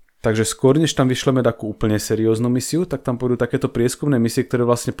 Takže skôr, než tam vyšleme takú úplne serióznu misiu, tak tam pôjdu takéto prieskumné misie, ktoré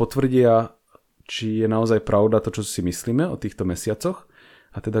vlastne potvrdia, či je naozaj pravda to, čo si myslíme o týchto mesiacoch,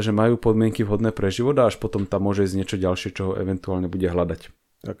 a teda, že majú podmienky vhodné pre život a až potom tam môže ísť niečo ďalšie, čo ho eventuálne bude hľadať.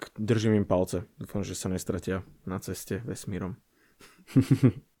 Tak držím im palce. Dúfam, že sa nestratia na ceste vesmírom.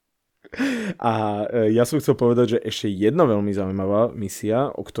 A ja som chcel povedať, že ešte jedna veľmi zaujímavá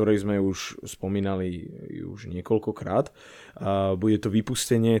misia, o ktorej sme už spomínali už niekoľkokrát. Bude to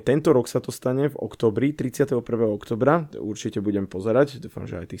vypustenie, tento rok sa to stane v oktobri, 31. oktobra, určite budem pozerať, dúfam,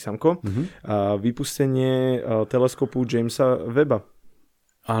 že aj ty, Samko. Vypustenie teleskopu Jamesa Webba.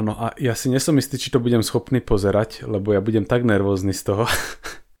 Áno, a ja si nesom istý, či to budem schopný pozerať, lebo ja budem tak nervózny z toho.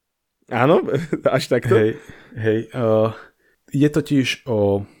 Áno? Až takto? Hej. Je totiž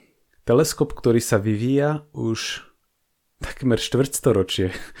o teleskop, ktorý sa vyvíja už takmer štvrťstoročie.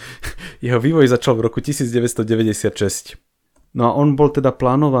 Jeho vývoj začal v roku 1996. No a on bol teda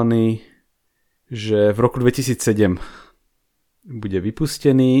plánovaný, že v roku 2007 bude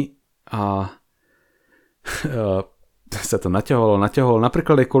vypustený a sa to naťahovalo.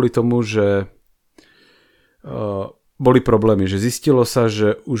 Napríklad aj kvôli tomu, že boli problémy, že zistilo sa,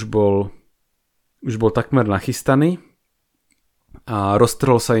 že už bol takmer nachystaný a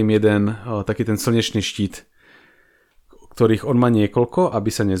roztrhol sa im jeden taký ten slnečný štít, ktorých on má niekoľko, aby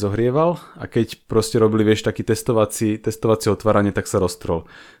sa nezohrieval, a keď proste robili, taký testovacie otváranie, tak sa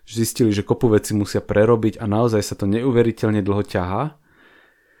roztrhol. Zistili, že kopu veci musia prerobiť a naozaj sa to neuveriteľne dlho ťahá.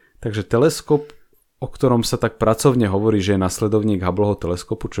 Takže teleskop, o ktorom sa tak pracovne hovorí, že je nasledovník Hubbleho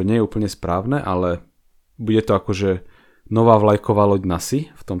teleskopu, čo nie je úplne správne, ale bude to akože nová vlajková loď NASA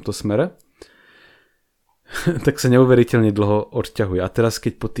v tomto smere, tak sa neuveriteľne dlho odťahuje. A teraz,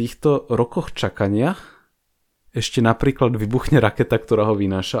 keď po týchto rokoch čakania ešte napríklad vybuchne raketa, ktorá ho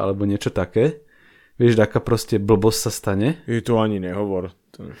vynáša, alebo niečo také, vieš, taká proste blbosť sa stane. Je to ani nehovor.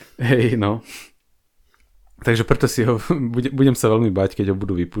 Hej, no. Takže preto si ho budem sa veľmi báť, keď ho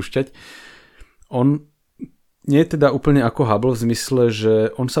budú vypúšťať. On nie je teda úplne ako Hubble v zmysle,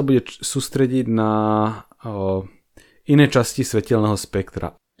 že on sa bude sústrediť na iné časti svetelného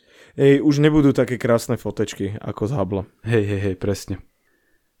spektra. Už nebudú také krásne fotečky ako z Hubble. Hej, presne.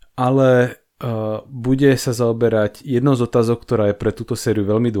 Ale bude sa zaoberať jednou z otázok, ktorá je pre túto sériu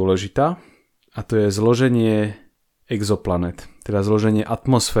veľmi dôležitá, a to je zloženie exoplanet, teda zloženie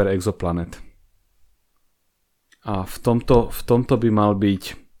atmosfér exoplanet. A v tomto by mal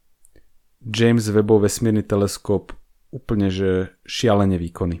byť James Webbov vesmírny teleskop úplne že šialene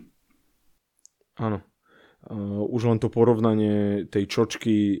výkonný. Áno. Už len to porovnanie tej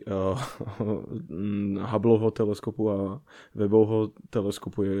čočky Hubbleho teleskopu a Webbovho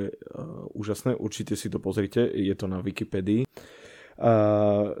teleskopu je úžasné. Určite si to pozrite, je to na Wikipedii.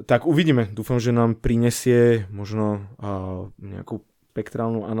 Tak uvidíme. Dúfam, že nám prinesie možno nejakú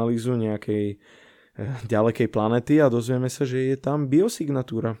spektrálnu analýzu nejakej ďalekej planety a dozvieme sa, že je tam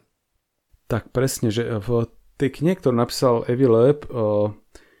biosignatúra. Tak presne, že v tej knihe, ktorú napísal Avi Loeb,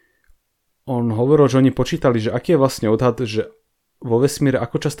 on hovoril, že oni počítali, že aký je vlastne odhad, že vo vesmíre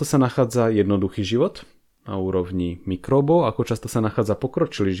ako často sa nachádza jednoduchý život na úrovni mikróbov, ako často sa nachádza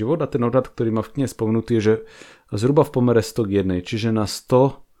pokročilý život, a ten odhad, ktorý má v knihe spomenutý, je, že zhruba v pomere 100:1, čiže na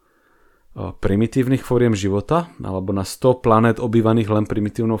 100 primitívnych fóriem života, alebo na 100 planét obývaných len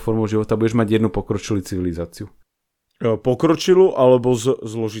primitívnou formou života budeš mať jednu pokročilú civilizáciu. Pokročilú alebo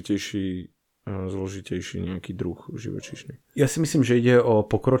zložitejší nejaký druh živočíšny? Ja si myslím, že ide o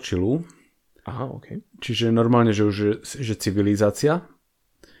pokročilú. Aha, ok. Čiže normálne, že už že civilizácia.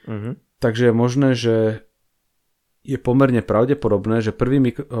 Takže je možné, že je pomerne pravdepodobné, že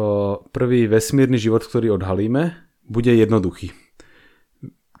prvý vesmírny život, ktorý odhalíme, bude jednoduchý.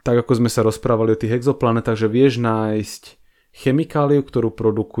 Tak ako sme sa rozprávali o tých exoplanetách, že vieš nájsť chemikáliu, ktorú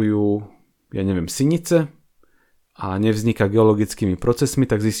produkujú, sinice, a nevzniká geologickými procesmi,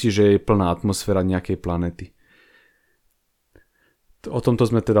 tak zistíš, že je plná atmosféra nejakej planety. O tomto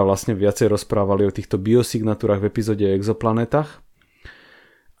sme teda vlastne viacej rozprávali, o týchto biosignatúrach v epizóde o exoplanetách.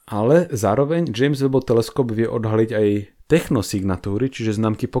 Ale zároveň James Webbov teleskop vie odhaliť aj technosignatúry, čiže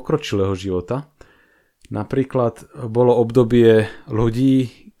známky pokročilého života. Napríklad bolo obdobie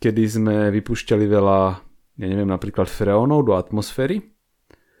lodí, kedy sme vypúšťali veľa, napríklad freónov do atmosféry,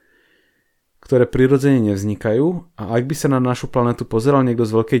 ktoré prirodzene nevznikajú a ak by sa na našu planetu pozeral niekto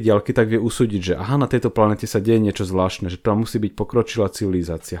z veľkej diaľky, tak vie usúdiť, že aha, na tejto planete sa deje niečo zvláštne, že tam musí byť pokročilá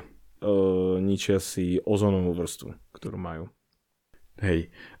civilizácia. Ničia si ozónovú vrstvu, ktorú majú.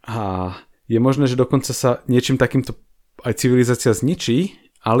 Hej. A je možné, že dokonca sa niečím takýmto aj civilizácia zničí,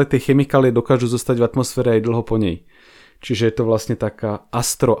 ale tie chemikálie dokážu zostať v atmosfére aj dlho po nej. Čiže je to vlastne taká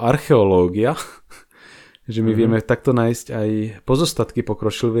astroarcheológia, že my vieme takto nájsť aj pozostatky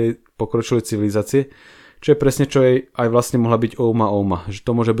pokročilej civilizácie, čo je presne čo aj vlastne mohla byť Ouma. Že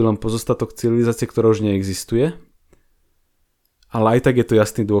to môže byť len pozostatok civilizácie, ktorá už neexistuje, ale aj tak je to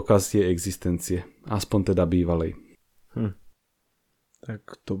jasný dôkaz jej existencie, aspoň teda bývalej.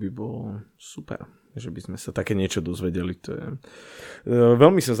 Tak to by bolo super, že by sme sa také niečo dozvedeli. To je...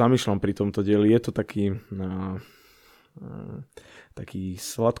 Veľmi sa zamýšľam pri tomto dieli, je to taký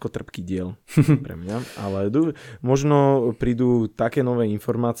sladko-trpký diel pre mňa, ale možno prídu také nové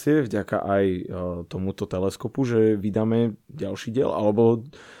informácie vďaka aj tomuto teleskopu, že vydáme ďalší diel alebo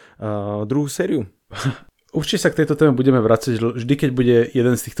druhú sériu. Určite sa k tejto téme budeme vracať vždy, keď bude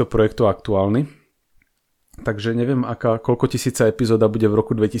jeden z týchto projektov aktuálny. Takže neviem, koľko tisíca epizóda bude v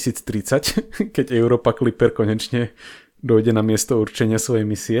roku 2030, keď Europa Clipper konečne dojde na miesto určenia svojej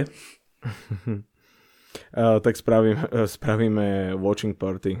misie. Tak spravíme watching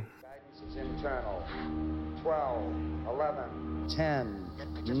party. 12, 11, 10,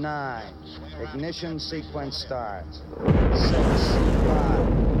 9, ignition sequence starts. 6,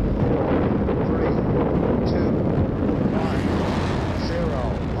 5, 4, 3, 2, 1, 0.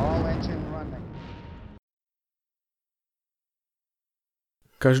 All engine running.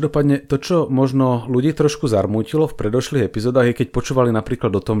 Každopádne to, čo možno ľudí trošku zarmútilo v predošlých epizódach, je keď počúvali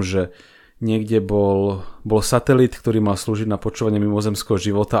napríklad o tom, že niekde bol satelit, ktorý mal slúžiť na počúvanie mimozemského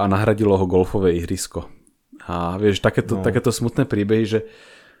života a nahradilo ho golfové ihrisko. A vieš, takéto smutné príbehy, že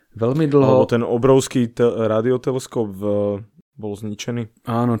veľmi dlho... Ten obrovský radioteleskop bol zničený.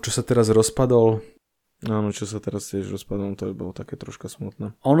 Áno, čo sa teraz rozpadol. Áno, čo sa teraz tiež rozpadol, to bolo také troška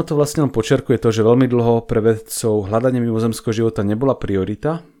smutné. Ono to vlastne len počerkuje to, že veľmi dlho pre vedcov hľadanie mimozemského života nebola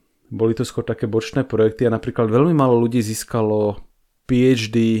priorita. Boli to skôr také bočné projekty a napríklad veľmi málo ľudí získalo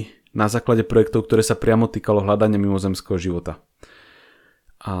PhD na základe projektov, ktoré sa priamo týkalo hľadania mimozemského života.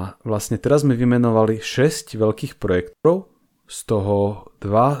 A vlastne teraz sme vymenovali 6 veľkých projektov, z toho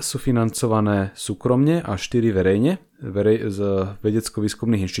 2 sú financované súkromne a 4 verejne z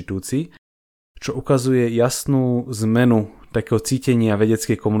vedecko-výskumných inštitúcií, čo ukazuje jasnú zmenu takého cítenia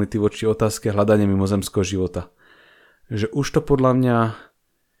vedeckej komunity voči otázke hľadania mimozemského života. Že už to podľa mňa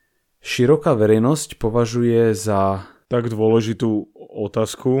široká verejnosť považuje za tak dôležitú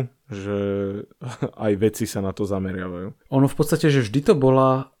otázku, že aj vedci sa na to zameriavajú. Ono v podstate, že vždy to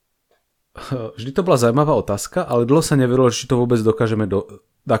bola zaujímavá otázka, ale dlho sa neverilo, či to vôbec dokážeme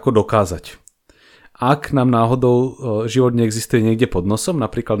dokázať. Ak nám náhodou život neexistuje niekde pod nosom,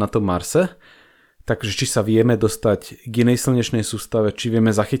 napríklad na tom Marse, takže či sa vieme dostať k inej slnečnej sústave, či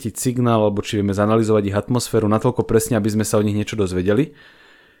vieme zachytiť signál, alebo či vieme zanalizovať ich atmosféru natoľko presne, aby sme sa o nich niečo dozvedeli.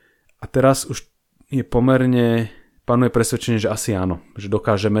 A teraz už je panuje presvedčenie, že asi áno, že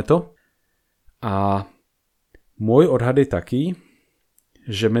dokážeme to. A môj odhad je taký,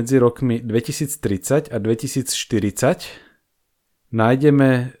 že medzi rokmi 2030 a 2040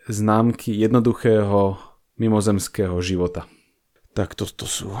 nájdeme známky jednoduchého mimozemského života. Tak to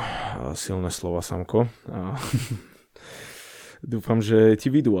sú silné slova, Samko. Dúfam, že ti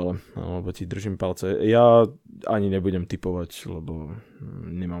vyjdú, alebo ti držím palce. Ja ani nebudem tipovať, lebo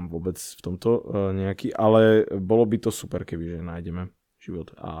nemám vôbec v tomto nejaký, ale bolo by to super, keby že nájdeme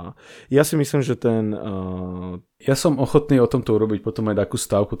život. A ja si myslím, že Ja som ochotný o tomto urobiť potom aj takú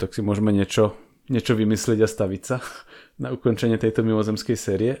stávku, tak si môžeme niečo vymyslieť a staviť sa na ukončenie tejto mimozemskej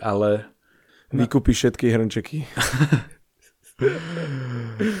série, ale... Vykúpi všetky hrnčeky.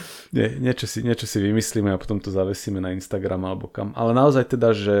 Nie, niečo si vymyslíme a potom to zavesíme na Instagram alebo kam. Ale naozaj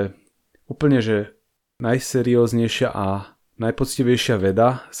teda, že úplne, že najserióznejšia a najpoctivejšia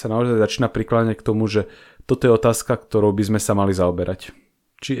veda sa naozaj začína prikláňať k tomu, že toto je otázka, ktorou by sme sa mali zaoberať.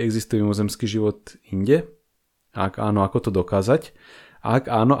 Či existuje mimozemský život inde? Ak áno, ako to dokázať? A ak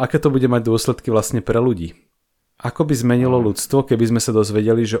áno, aké to bude mať dôsledky vlastne pre ľudí? Ako by zmenilo ľudstvo, keby sme sa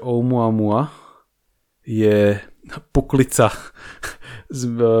dozvedeli, že Oumuamua je puklica z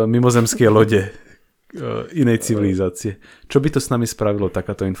mimozemskej lode inej civilizácie. Čo by to s nami spravilo,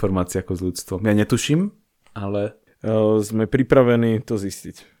 takáto informácia ako s ľudstvom? Ja netuším, ale... Sme pripravení to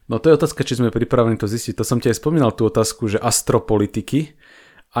zistiť. No to je otázka, či sme pripravení to zistiť. To som ti aj spomínal tú otázku, že astropolitiky.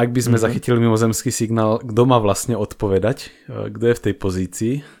 Ak by sme zachytili mimozemský signál, kto má vlastne odpovedať? Kto je v tej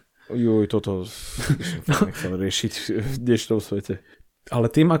pozícii? Toto nechcel riešiť v dnešnom svete. Ale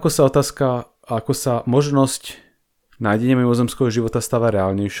tým, ako sa otázka ako sa možnosť nájdenia mimozemského života stáva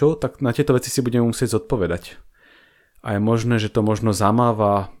reálnejšou, tak na tieto veci si budeme musieť zodpovedať. A je možné, že to možno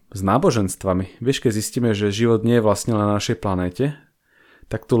zamáva s náboženstvami. Vieš, keď zistíme, že život nie je vlastne len na našej planéte,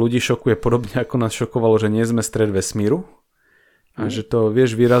 tak to ľudí šokuje podobne, ako nás šokovalo, že nie sme stred vesmíru a že to,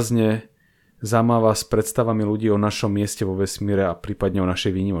 vieš, výrazne zamáva s predstavami ľudí o našom mieste vo vesmíre a prípadne o našej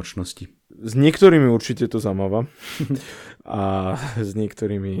výnimočnosti. S niektorými určite to zamáva a s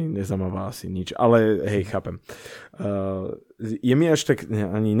niektorými nezamáva asi nič, ale hej, chápem. Je mi až tak,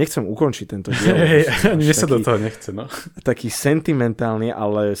 ani nechcem ukončiť tento diel. Ani mne sa do toho nechce, no. Taký sentimentálny,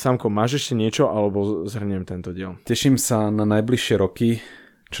 ale Samko, máš ešte niečo, alebo zhrniem tento diel? Teším sa na najbližšie roky,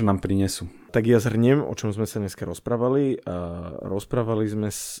 čo nám prinesú. Tak ja zhrniem, o čom sme sa dneska rozprávali. Rozprávali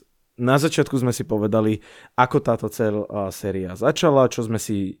sme na začiatku sme si povedali, ako táto celá séria začala, čo sme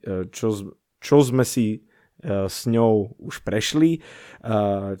si s ňou už prešli,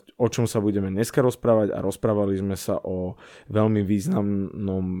 o čom sa budeme dneska rozprávať a rozprávali sme sa o veľmi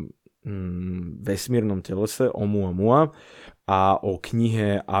významnom vesmírnom telese Oumuamua a o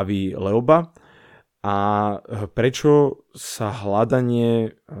knihe Avi Leoba a prečo sa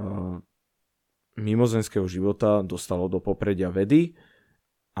hľadanie mimozemského života dostalo do popredia vedy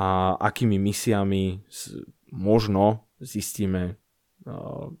a akými misiami možno zistíme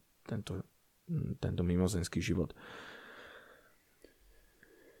tento mimozemský život.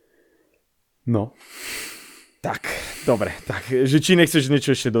 No. Tak, dobre. Tak, že či nechceš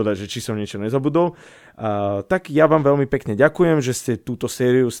niečo ešte dodať, že či som niečo nezabudol. Tak ja vám veľmi pekne ďakujem, že ste túto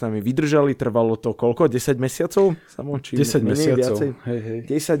sériu s nami vydržali. Trvalo to koľko? 10 mesiacov? 10 mesiacov. Hej.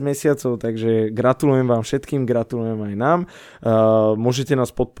 10 mesiacov, takže gratulujem vám všetkým, gratulujem aj nám. Môžete nás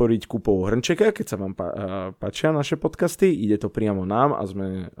podporiť kúpou hrnčeka, keď sa vám páčia naše podcasty. Ide to priamo nám a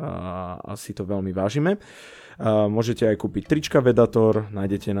si to veľmi vážime. Môžete aj kúpiť trička Vedator,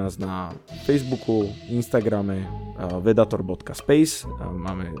 nájdete nás na Facebooku, Instagrame, vedator.space,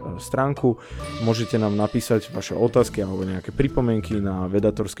 máme stránku, môžete nám napísať vaše otázky alebo nejaké pripomienky na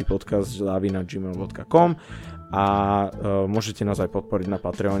vedatorskýpodcast@gmail.com a môžete nás aj podporiť na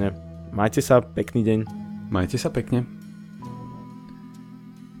Patreone. Majte sa, pekný deň. Majte sa pekne.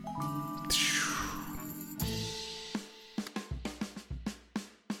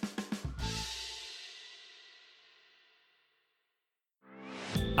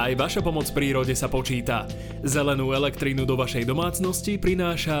 Aj vaša pomoc prírode sa počíta. Zelenú elektrinu do vašej domácnosti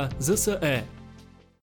prináša ZSE.